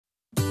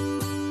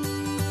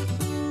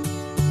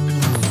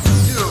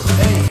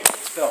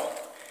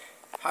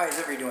How is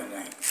everybody doing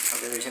tonight? Hope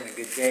everybody's having a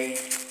good day.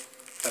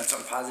 Done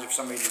something positive for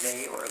somebody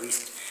today, or at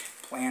least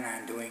plan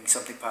on doing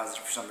something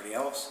positive for somebody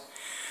else.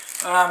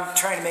 I'm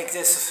trying to make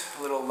this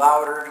a little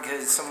louder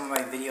because some of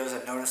my videos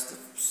I've noticed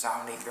the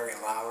sound ain't very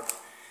loud.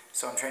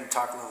 So I'm trying to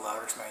talk a little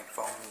louder because my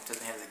phone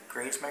doesn't have the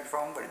greatest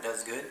microphone, but it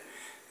does good.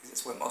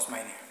 That's what most of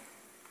my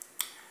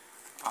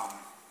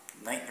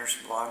night nurse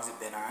vlogs have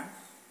been on.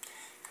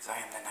 Because I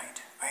am the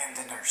night. I am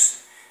the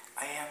nurse.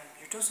 I am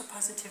your dose of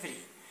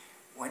positivity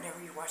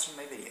whenever you're watching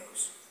my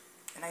videos.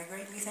 And I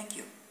greatly thank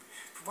you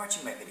for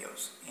watching my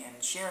videos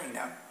and sharing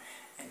them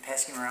and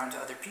passing them around to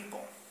other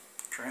people.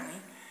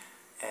 Currently,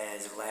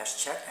 as of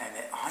last check, I'm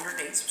at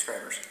 108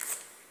 subscribers.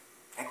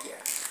 Heck yeah.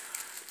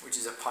 Which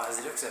is a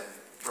positive because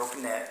I've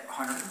broken that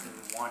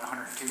 101,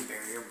 102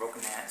 barrier,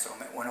 broken that, so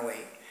I'm at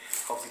 108.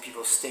 Hopefully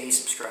people stay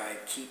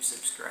subscribed, keep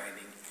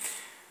subscribing,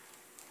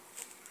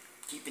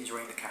 keep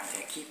enjoying the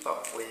content, keep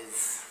up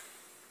with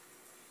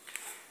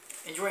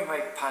enjoying my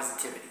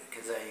positivity,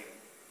 because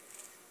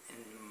in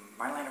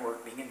my line of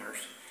work, being a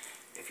nurse,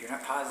 if you're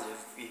not positive,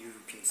 you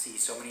can see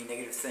so many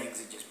negative things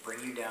that just bring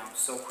you down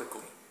so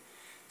quickly.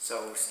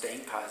 So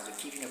staying positive,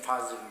 keeping a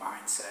positive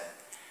mindset,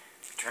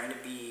 trying to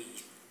be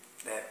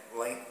that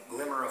light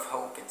glimmer of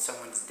hope in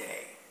someone's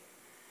day.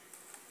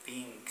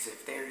 Because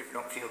if they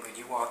don't feel good,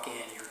 you walk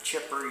in, you're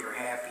chipper, you're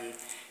happy,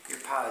 you're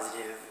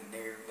positive, and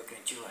they're looking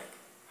at you like,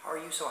 how are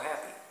you so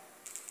happy?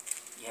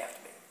 You have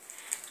to be.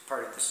 It's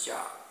part of this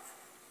job.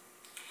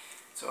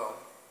 So,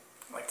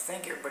 I'd like to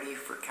thank everybody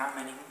for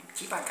commenting.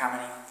 Keep on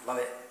commenting. Love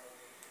it.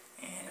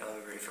 And I love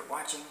everybody for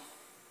watching.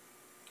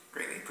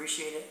 Greatly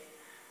appreciate it.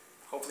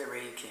 Hopefully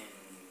everybody can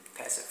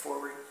pass it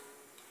forward.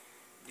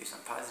 Do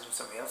something positive in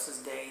somebody else's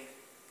day.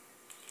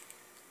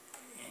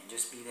 And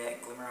just be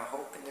that glimmer of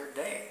hope in their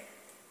day.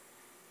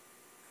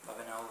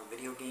 Loving all the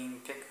video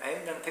game I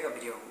haven't done a pickup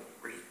video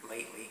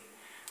lately.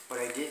 But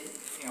I did,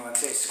 like I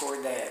said, I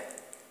scored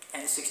that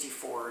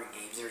N64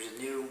 games. There's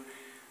a new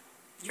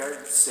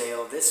yard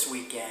sale this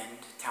weekend,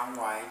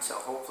 town-wide, so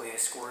hopefully I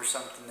score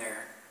something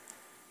there.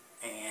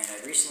 And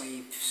I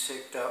recently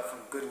picked up from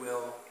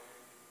Goodwill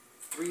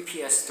 3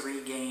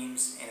 PS3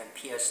 games and a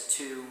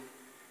PS2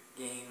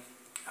 game.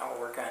 I'll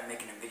work on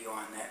making a video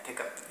on that, pick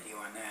up the video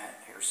on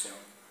that here soon.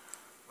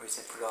 At least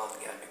I put it all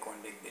together, make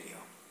one big video.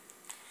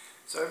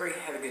 So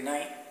everybody have a good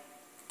night.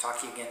 Talk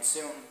to you again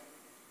soon.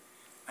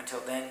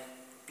 Until then,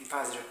 be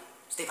positive,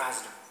 stay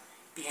positive,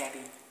 be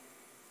happy,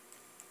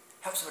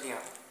 help somebody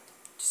out.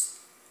 Just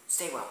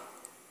stay well.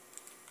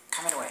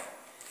 Comment away.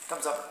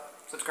 Thumbs up.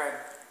 Subscribe.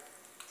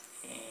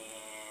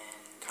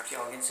 And talk to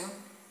y'all again soon.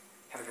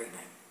 Have a great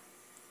night.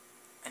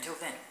 Until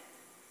then.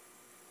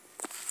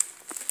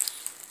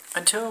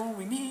 Until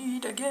we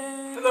meet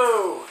again.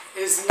 Hello.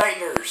 It is the Night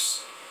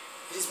Nurse.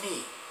 It is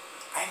me.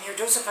 I am your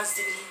dose of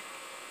positivity.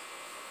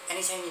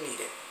 Anytime you need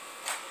it.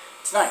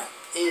 Tonight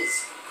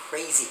is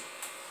crazy.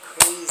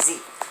 Crazy.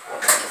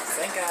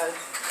 Thank God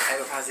I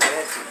have a positive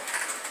attitude.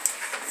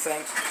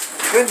 Thank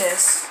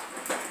goodness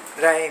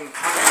that I am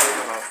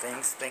positive about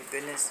things. Thank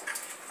goodness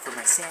for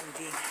my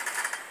sanity.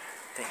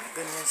 Thank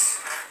goodness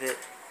that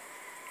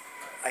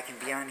I can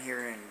be on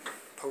here and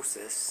post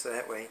this, so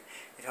that way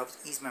it helps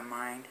ease my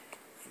mind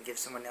and give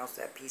someone else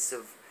that piece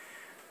of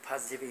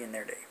positivity in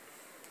their day.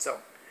 So,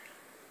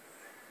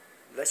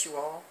 bless you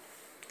all.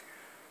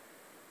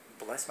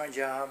 Bless my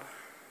job.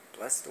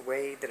 Bless the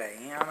way that I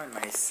am and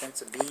my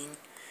sense of being,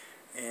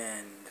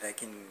 and that I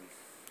can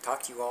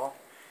talk to you all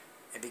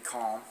and be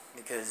calm,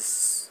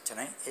 because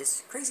tonight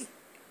is crazy.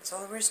 That's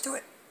all there is to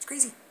it. It's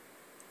crazy.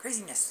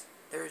 Craziness.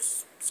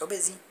 There's so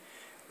busy.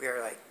 We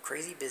are like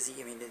crazy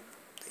busy. I mean,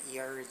 the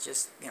ER is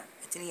just,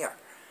 it's an ER.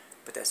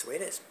 But that's the way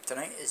it is.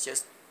 Tonight is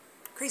just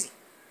crazy.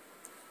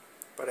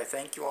 But I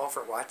thank you all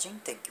for watching.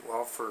 Thank you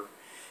all for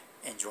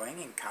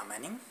enjoying and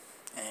commenting.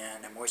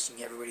 And I'm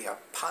wishing everybody a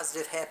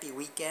positive, happy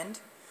weekend.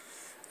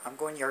 I'm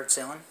going yard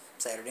selling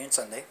Saturday and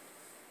Sunday.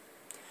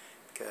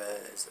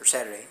 Or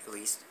Saturday at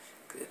least.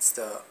 Because it's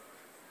the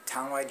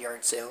town-wide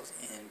yard sales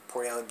in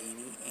Port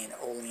Allegany and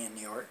Olean,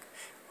 New York,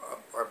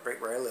 or right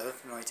where I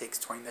live. It only takes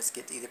 20 minutes to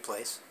get to either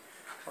place.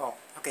 Well,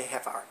 okay,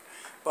 half hour.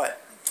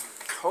 But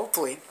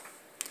hopefully,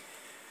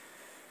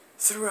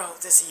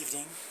 throughout this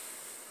evening,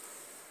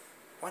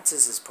 once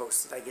this is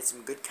posted, I get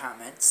some good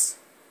comments,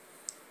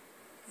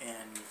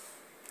 and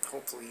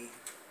hopefully,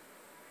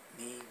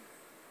 me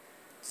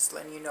just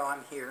letting you know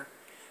I'm here.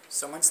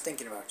 Someone's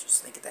thinking about you.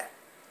 Just think of that.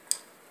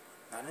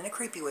 Not in a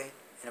creepy way,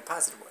 in a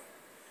positive way.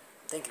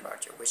 Thinking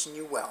about you, wishing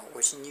you well,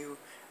 wishing you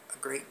a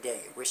great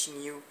day, wishing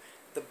you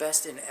the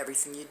best in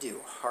everything you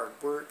do. Hard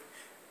work.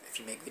 If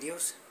you make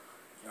videos,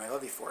 I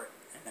love you for it,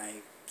 and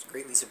I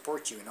greatly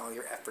support you in all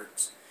your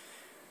efforts.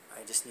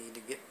 I just need to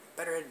get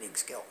better editing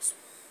skills,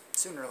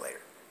 sooner or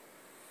later.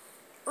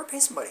 Or pay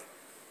somebody.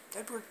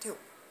 That'd work too.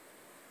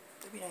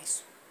 That'd be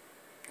nice.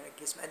 I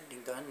get some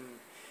editing done and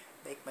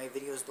make my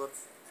videos look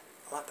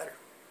a lot better,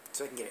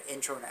 so I can get an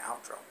intro and an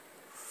outro.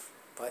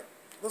 But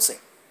we'll see.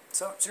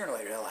 So sooner or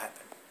later that'll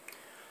happen.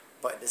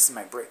 But this is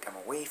my break. I'm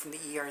away from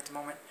the ER at the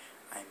moment.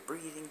 I'm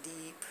breathing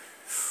deep.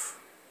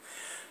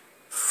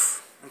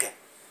 Okay.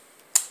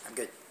 I'm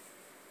good.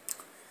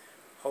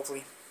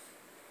 Hopefully,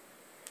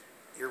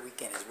 your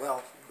weekend as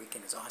well. Your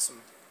weekend is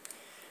awesome.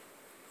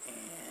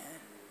 And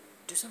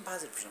do something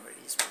positive for somebody.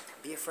 Just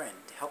be a friend.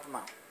 Help them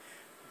out.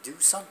 Do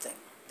something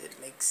that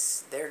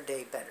makes their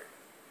day better.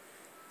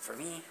 For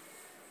me,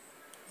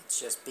 it's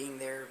just being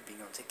there, being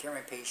able to take care of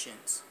my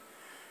patients,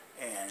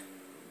 and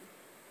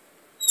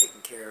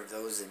taking care of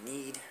those in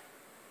need,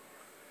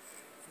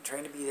 and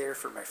trying to be there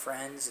for my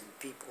friends and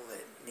people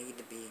that need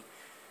to be,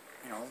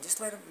 just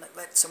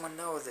let someone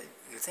know that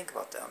you think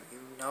about them. You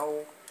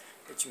know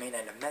that you may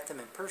not have met them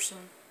in person,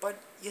 but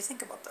you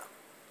think about them.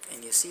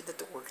 And you see that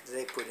the work that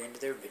they put into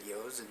their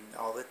videos and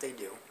all that they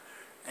do,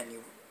 and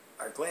you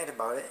are glad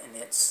about it, and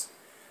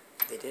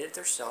they did it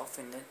themselves,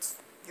 and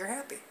you're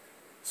happy.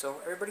 So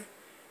everybody,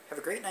 have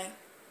a great night.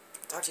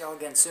 Talk to y'all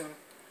again soon.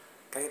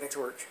 Gotta get back to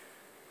work.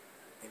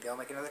 Maybe I'll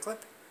make another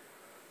clip.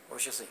 We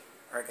shall see.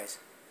 Alright guys,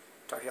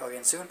 talk to y'all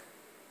again soon.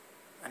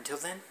 Until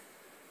then,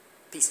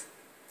 peace.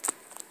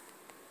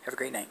 Have a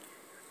great night.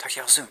 Talk to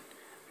y'all soon.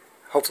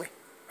 Hopefully.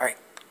 Alright.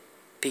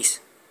 Peace.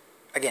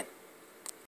 Again.